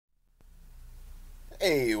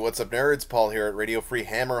Hey, what's up, nerds? Paul here at Radio Free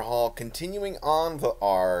Hammer Hall, continuing on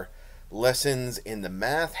our lessons in the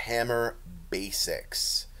Mathhammer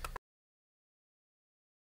basics.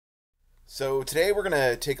 So today we're going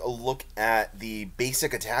to take a look at the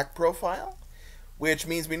basic attack profile, which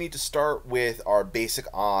means we need to start with our basic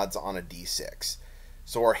odds on a d6.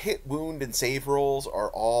 So our hit, wound, and save rolls are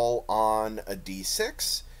all on a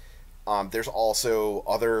d6. There's also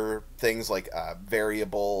other things like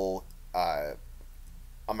variable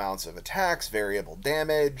amounts of attacks, variable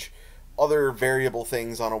damage, other variable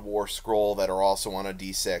things on a war scroll that are also on a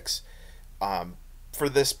d6. For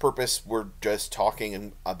this purpose, we're just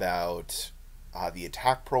talking about the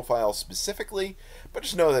attack profile specifically, but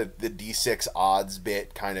just know that the d6 odds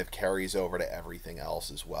bit kind of carries over to everything else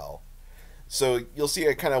as well. So you'll see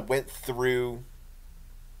I kind of went through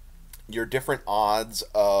your different odds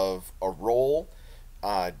of a roll,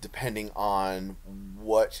 depending on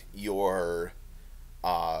what you're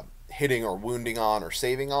hitting or wounding on or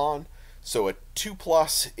saving on. So a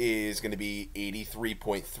 2+ is going to be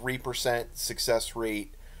 83.3% success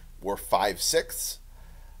rate, or 5/6.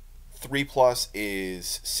 3+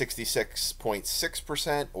 is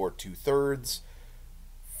 66.6%, or 2/3.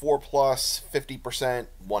 4+, 50%,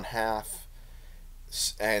 1/2,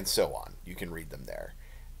 and so on. You can read them there.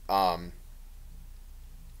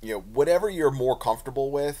 Whatever you're more comfortable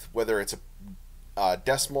with, whether it's a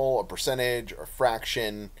decimal, a percentage, or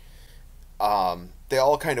fraction, they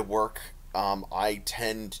all kind of work. I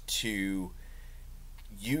tend to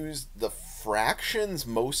use the fractions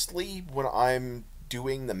mostly when I'm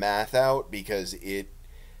doing the math out, because it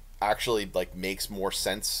actually makes more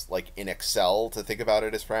sense in Excel to think about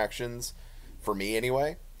it as fractions, for me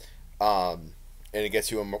anyway. And it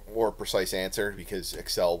gets you a more precise answer because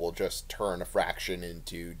Excel will just turn a fraction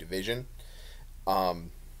into division.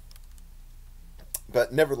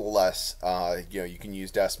 But nevertheless, you can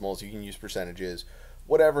use decimals, you can use percentages,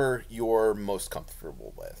 whatever you're most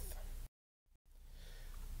comfortable with.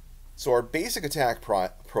 So our basic attack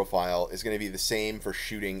profile is going to be the same for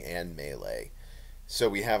shooting and melee. So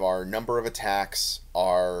we have our number of attacks,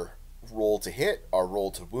 our roll to hit, our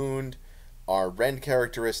roll to wound, our rend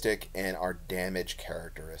characteristic, and our damage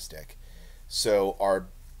characteristic. So our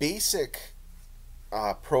basic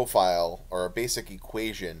profile, or our basic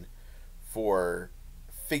equation for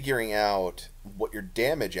figuring out what your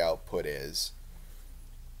damage output is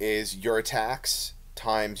your attacks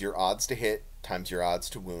times your odds to hit times your odds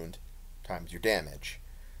to wound times your damage.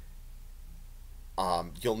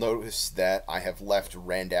 You'll notice that I have left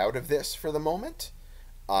rend out of this for the moment.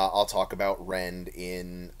 I'll talk about rend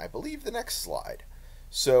in, I believe, the next slide.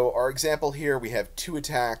 So our example here, we have 2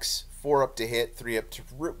 attacks, 4 up to hit, 3 up to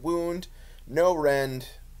wound, no rend,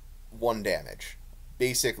 1 damage.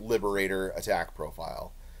 Basic Liberator attack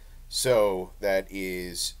profile. So that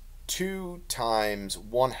is 2 times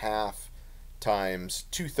 1/2 times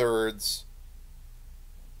 2/3,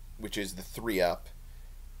 which is the 3 up,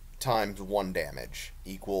 times 1 damage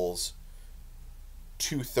equals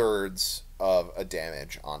 2/3 of a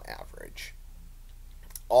damage on average.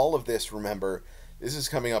 All of this, remember, this is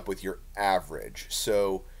coming up with your average.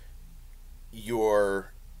 So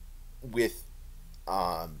you're with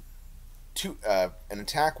an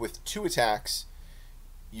attack with 2 attacks,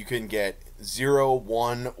 you can get 0,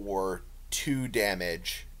 1, or 2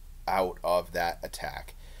 damage out of that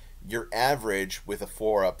attack. Your average with a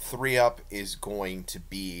 4 up, 3 up is going to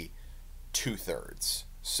be 2/3.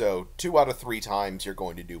 So 2 out of 3 times you're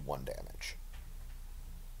going to do 1 damage.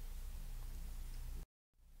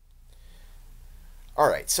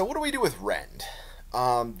 Alright, so what do we do with rend?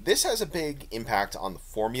 This has a big impact on the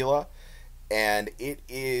formula, and it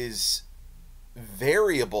is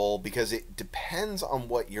variable because it depends on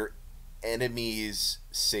what your enemy's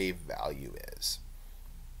save value is.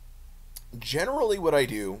 Generally what I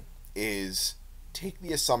do is take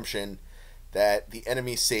the assumption that the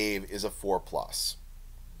enemy save is a 4+.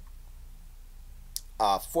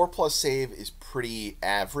 4+ save is pretty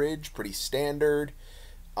average, pretty standard.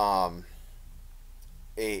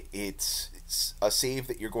 It's a save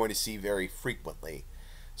that you're going to see very frequently.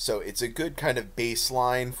 So it's a good kind of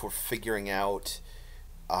baseline for figuring out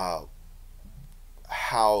how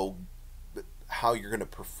you're going to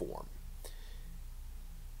perform.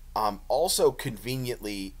 Also,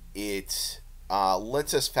 conveniently, it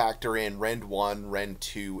lets us factor in Rend 1, Rend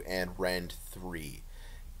 2, and Rend 3.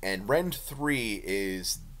 And Rend 3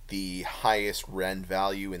 is the highest Rend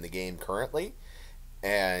value in the game currently,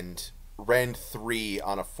 and Rend 3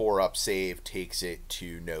 on a 4-up save takes it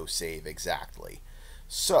to no save exactly.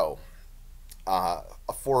 So, a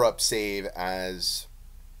 4-up save as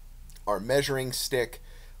our measuring stick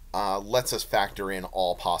lets us factor in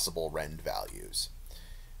all possible rend values.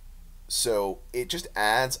 So it just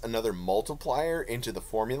adds another multiplier into the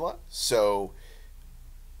formula. So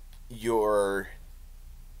your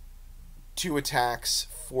 2 attacks,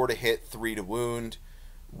 4 to hit, 3 to wound,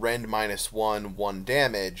 rend -1, 1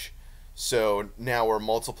 damage. So now we're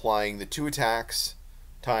multiplying the 2 attacks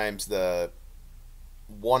times the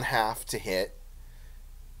 1/2 to hit,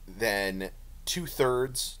 then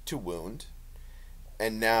 2/3 to wound,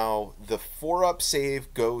 and now the 4-up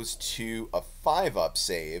save goes to a 5-up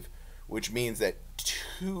save, which means that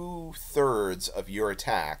 2/3 of your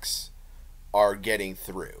attacks are getting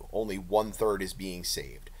through. Only 1/3 is being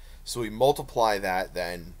saved. So we multiply that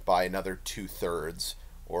then by another 2/3,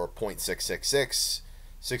 or 0.666,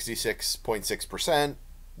 66.6%,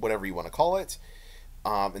 whatever you want to call it.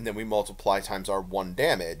 And then we multiply times our 1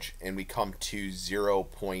 damage, and we come to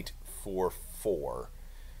 0.44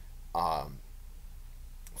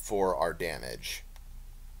 for our damage.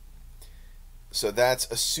 So that's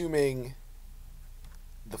assuming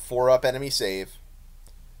the 4-up enemy save,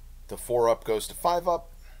 the 4-up goes to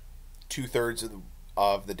 5-up, 2/3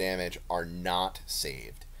 of the damage are not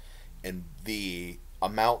saved. And the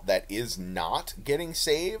amount that is not getting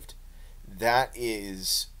saved, that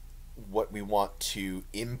is what we want to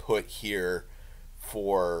input here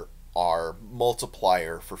for our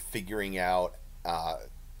multiplier for figuring out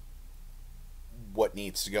what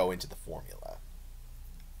needs to go into the formula.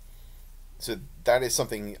 So that is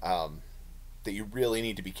something that you really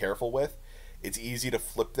need to be careful with. It's easy to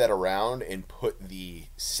flip that around and put the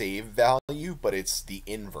save value, but it's the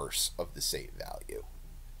inverse of the save value.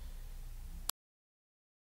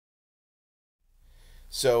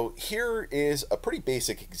 So here is a pretty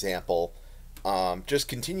basic example, just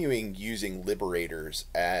continuing using liberators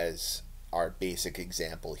as our basic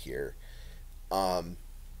example here. And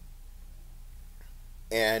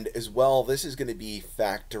as well, this is going to be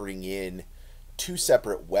factoring in 2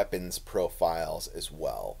 separate weapons profiles as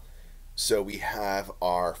well. So we have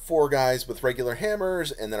our 4 guys with regular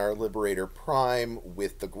hammers, and then our Liberator Prime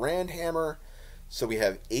with the Grand Hammer. So we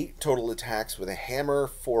have 8 total attacks with a hammer,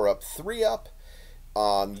 4-up, 3-up.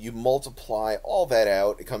 You multiply all that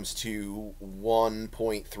out, it comes to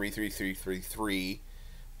 1.33333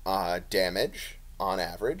 damage on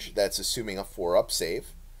average. That's assuming a 4-up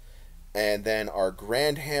save. And then our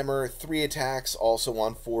Grand Hammer, 3 attacks, also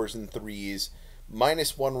on 4s and 3s,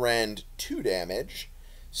 -1 rend, 2 damage.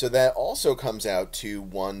 So that also comes out to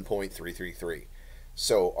 1.333.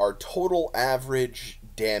 So our total average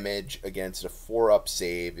damage against a 4-up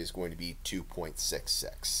save is going to be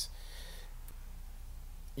 2.66.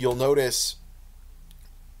 You'll notice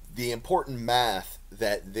the important math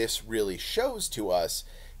that this really shows to us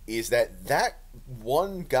is that that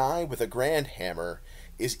one guy with a Grand Hammer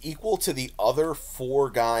is equal to the other 4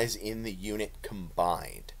 guys in the unit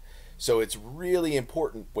combined. So it's really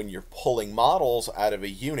important when you're pulling models out of a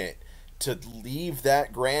unit to leave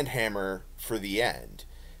that Grand Hammer for the end,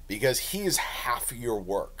 because he's half your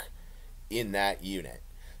work in that unit.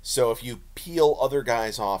 So if you peel other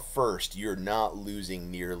guys off first, you're not losing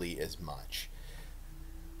nearly as much.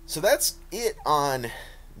 So that's it on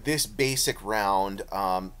this basic round.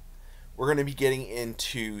 We're going to be getting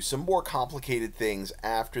into some more complicated things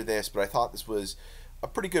after this, but I thought this was a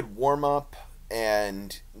pretty good warm-up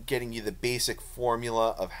and getting you the basic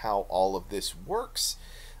formula of how all of this works,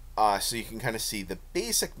 so you can kind of see the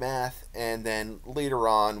basic math, and then later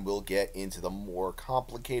on we'll get into the more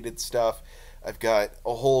complicated stuff. I've got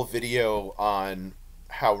a whole video on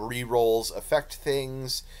how rerolls affect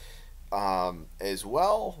things as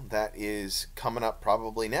well. That is coming up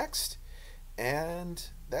probably next, and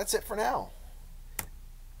that's it for now.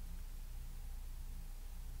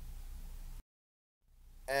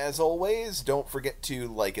 As always, don't forget to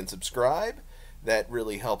like and subscribe. That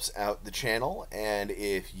really helps out the channel. And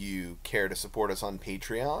if you care to support us on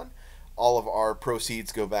Patreon, all of our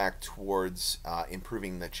proceeds go back towards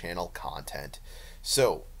improving the channel content.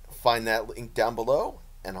 So find that link down below,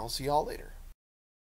 and I'll see y'all later.